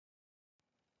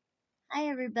Hi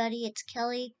everybody, it's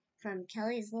Kelly from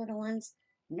Kelly's Little Ones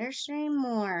Nursery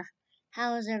More.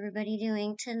 How is everybody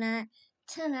doing tonight?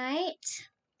 Tonight,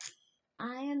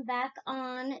 I am back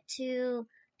on to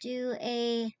do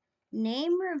a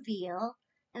name reveal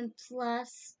and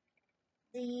plus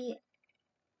the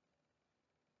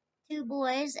two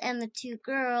boys and the two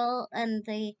girls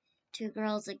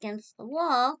against the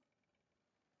wall.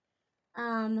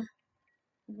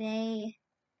 They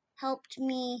helped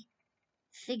me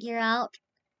figure out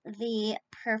the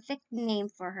perfect name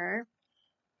for her.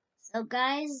 So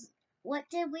guys, what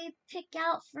did we pick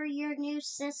out for your new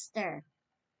sister?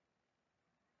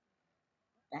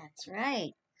 That's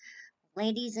right.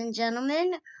 Ladies and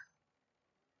gentlemen,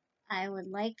 I would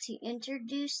like to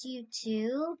introduce you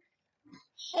to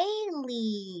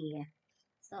Haley.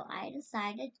 So I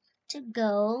decided to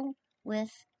go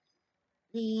with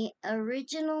the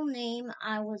original name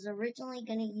I was originally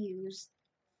going to use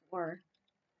for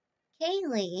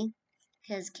Kaylee,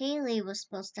 because Kaylee was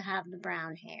supposed to have the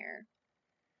brown hair.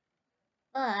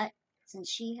 But since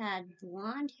she had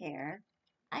blonde hair,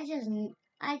 I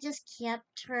just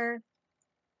kept her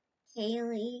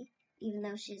Haley, even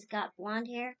though she's got blonde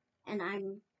hair, and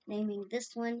I'm naming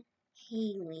this one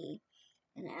Haley.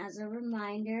 And as a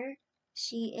reminder,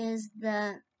 she is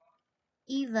the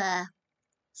Eva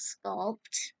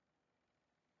sculpt,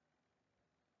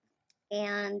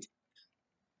 and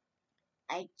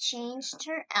I changed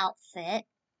her outfit,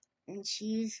 and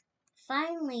she's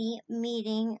finally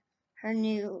meeting her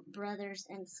new brothers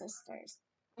and sisters.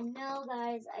 And no,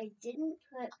 guys, I didn't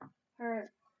put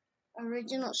her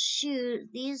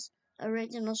these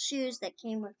original shoes that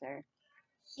came with her.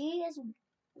 She is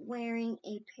wearing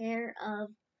a pair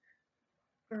of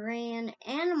grand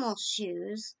animal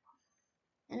shoes,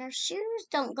 and her shoes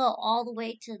don't go all the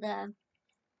way to the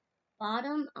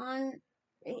bottom on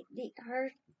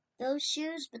her those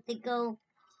shoes, but they go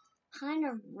kind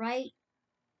of right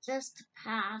just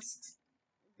past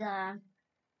the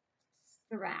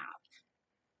strap.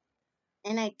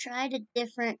 And I tried a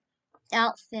different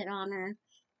outfit on her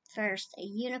first, a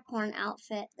unicorn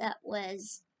outfit that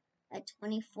was a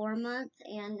 24-month,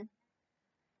 and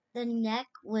the neck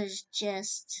was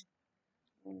just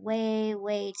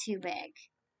way too big.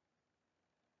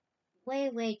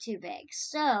 Way too big.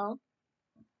 So,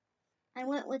 I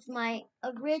went with my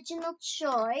original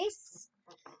choice.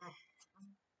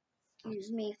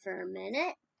 Excuse me for a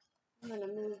minute. I'm going to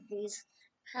move these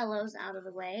pillows out of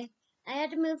the way. I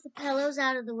had to move the pillows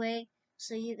out of the way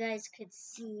so you guys could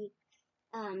see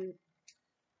Kaylee,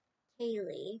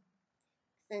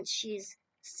 since she's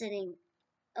sitting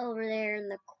over there in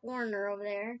the corner over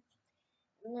there.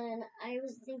 And then I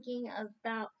was thinking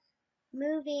about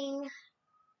moving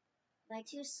my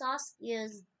two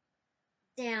Saskias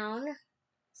down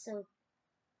so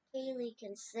Kaylee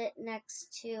can sit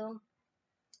next to.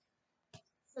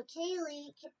 So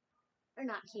or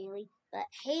not Kaylee, but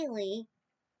Haley,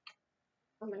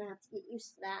 I'm going to have to get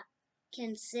used to that,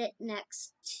 can sit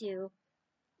next to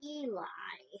Eli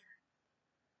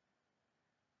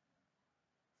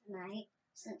tonight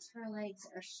since her legs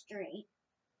are straight.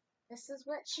 This is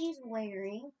what she's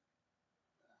wearing.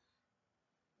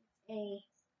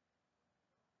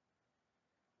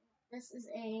 This is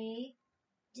a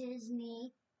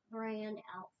Disney brand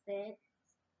outfit.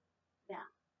 Yeah,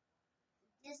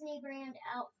 Disney brand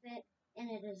outfit,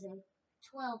 and it is in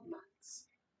 12 months.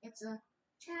 It's a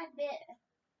tad bit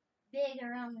big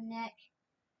around the neck,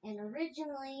 and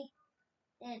originally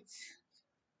it's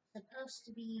supposed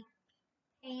to be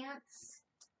pants,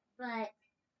 but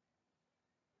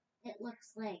it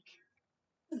looks like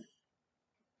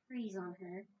freeze on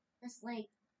her. This leg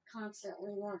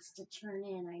constantly wants to turn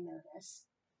in, I notice.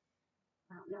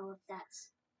 I don't know if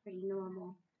that's pretty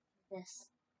normal for this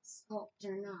sculpt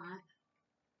or not.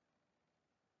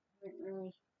 I haven't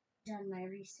really done my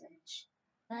research.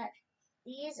 But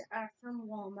these are from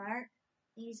Walmart.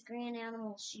 These grand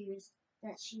animal shoes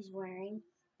that she's wearing.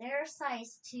 They're a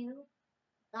size 2.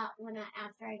 Thought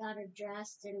after I got her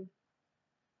dressed and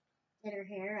did her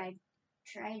hair, I'd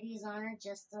try these on her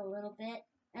just a little bit.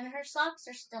 And her socks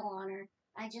are still on her.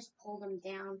 I just pulled them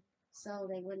down so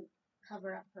they wouldn't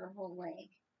cover up her whole leg.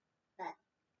 But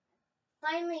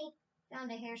finally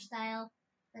found a hairstyle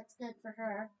that's good for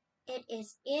her. It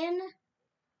is in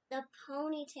the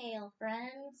ponytail,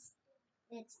 friends.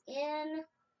 It's in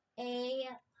a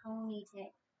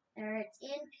ponytail. Or it's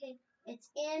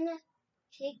in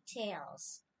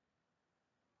pigtails.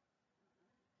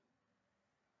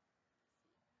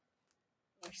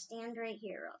 Here, stand right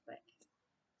here real quick.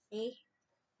 See?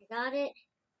 I got it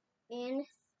in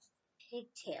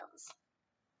pigtails.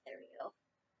 There we go.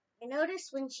 I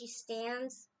notice when she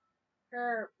stands,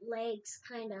 her legs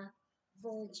kind of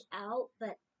bulge out,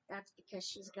 but that's because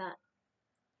she's got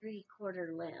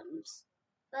 3/4 limbs.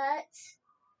 But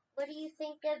what do you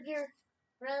think of your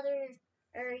brother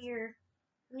or your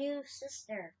new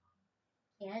sister,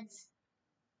 kids?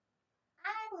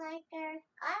 I like her.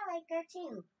 I like her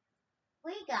too.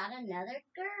 We got another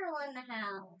girl in the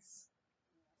house.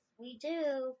 We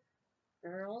do.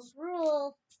 Girls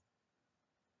rule.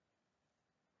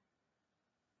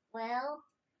 Well,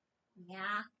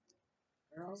 yeah,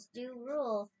 girls do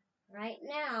rule. Right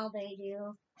now they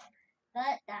do.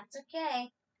 But that's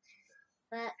okay.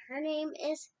 But her name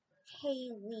is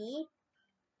Haley,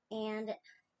 and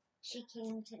she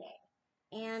came today.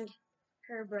 And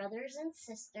her brothers and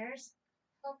sisters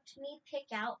helped me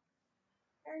pick out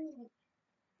her,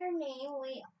 her name.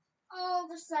 We all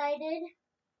decided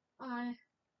on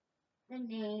the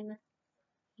name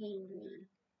Haley.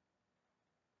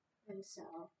 And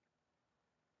so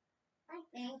I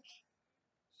think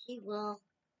she will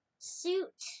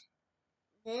suit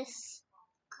this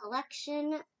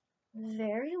collection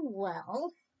very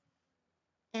well.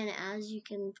 And as you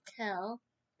can tell,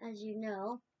 as you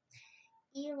know,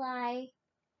 Eli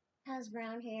has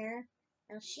brown hair.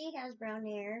 Now she has brown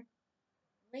hair.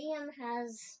 Liam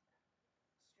has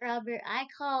strawberry. I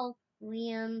call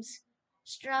Liam's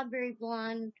strawberry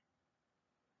blonde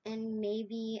and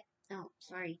maybe, oh,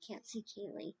 sorry, you can't see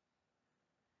Kaylee.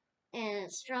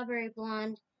 And strawberry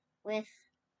blonde with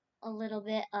a little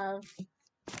bit of,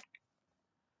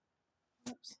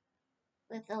 oops,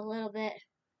 with a little bit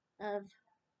of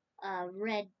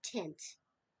red tint.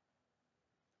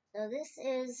 So this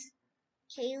is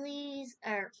Kaylee's,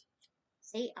 or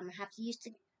see, I'm gonna have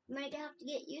to might have to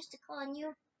get used to calling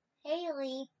you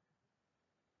Haley.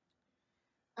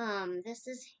 This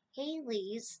is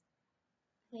Haley's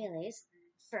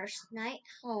first night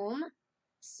home.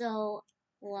 So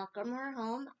welcome her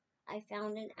home. I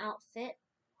found an outfit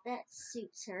that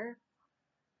suits her.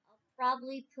 I'll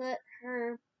probably put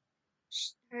her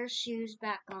shoes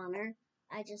back on her.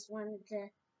 I just wanted to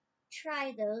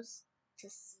try those to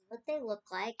see what they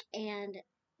look like, and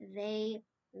they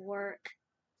work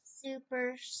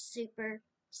super, super,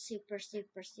 super,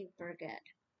 super, super good.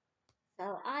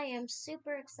 So I am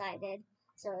super excited.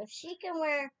 So if she can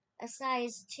wear a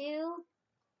size 2,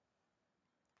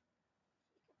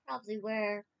 probably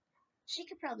wear she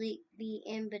could probably be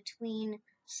in between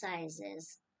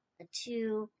sizes, a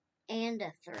 2 and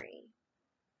a 3,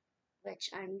 which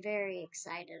I'm very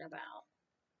excited about.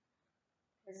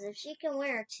 Because if she can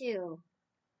wear a 2,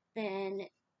 then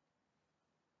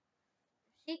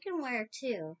she can wear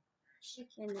 2. She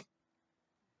can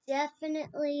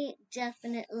definitely,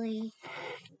 definitely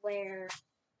wear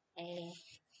a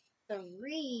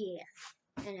 3.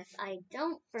 And if I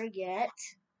don't forget,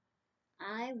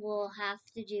 I will have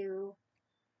to do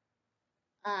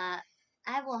uh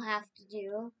I will have to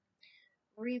do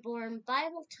Reborn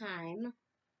Bible Time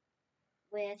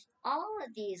with all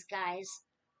of these guys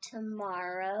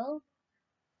tomorrow.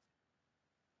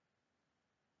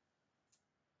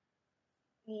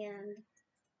 And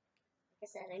like I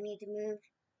said, I need to move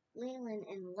Leland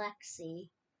and Lexi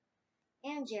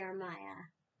and Jeremiah.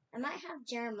 I might have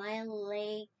Jeremiah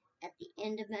lay at the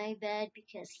end of my bed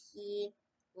because he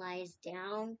lies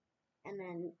down, and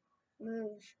then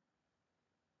move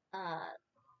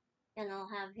and I'll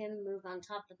have him move on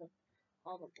top of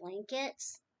all the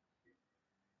blankets.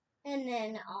 And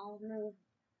then I'll move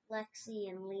Lexi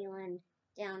and Leland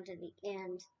down to the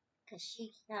end because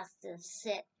she has to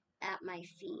sit at my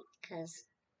feet because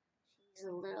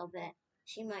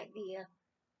she might be a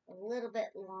little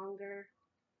bit longer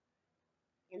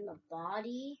in the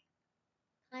body,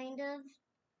 kind of,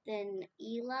 than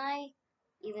Eli,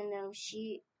 even though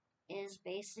she is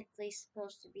basically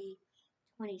supposed to be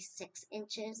 26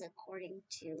 inches according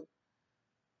to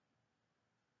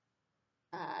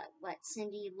what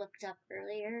Cindy looked up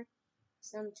earlier.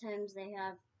 Sometimes they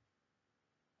have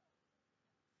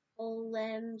full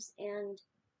limbs and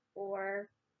or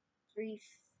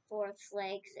 3/4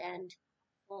 legs and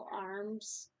full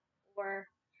arms, or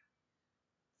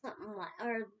something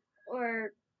like,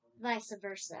 or vice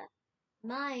versa.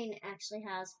 Mine actually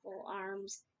has full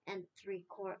arms and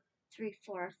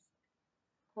 3/4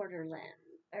 quarter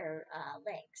limb or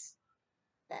legs.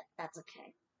 That's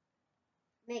okay.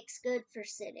 Makes good for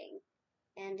sitting.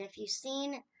 And if you've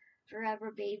seen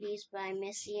Forever Babies by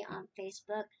Missy on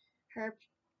Facebook,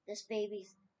 this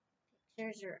baby's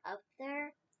pictures are up there.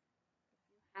 If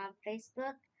you have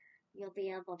Facebook, you'll be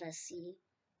able to see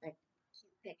the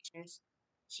cute pictures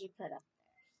she put up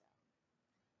there.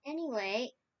 So anyway,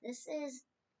 this is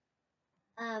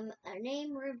a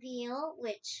name reveal,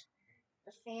 which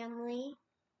the family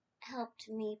helped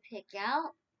me pick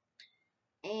out,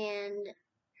 and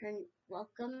her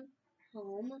welcome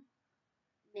home,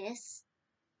 Miss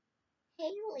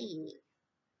Haley.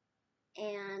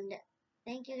 And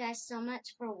thank you guys so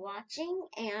much for watching,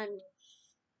 and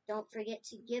don't forget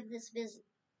to give this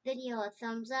video a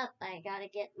thumbs up. I gotta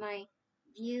get my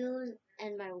views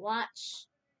and my watch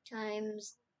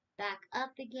times back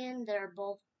up again. They're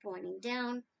both pointing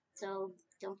down, so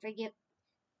don't forget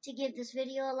to give this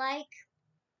video a like,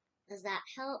 as that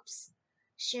helps.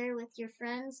 Share with your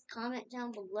friends, comment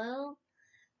down below.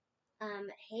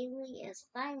 Haley is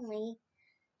finally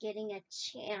getting a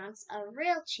chance, a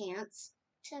real chance,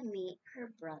 to meet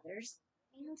her brothers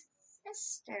and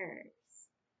sisters.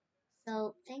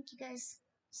 So thank you guys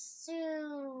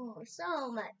so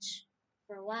much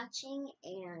for watching,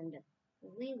 and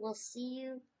we will see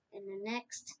you in the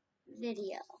next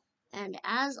video. And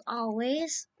as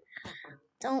always,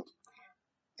 don't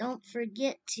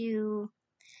forget to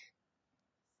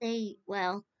say,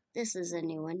 well, this is a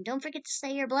new one. Don't forget to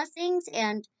say your blessings,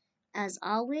 and as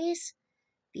always,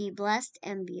 be blessed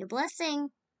and be a blessing.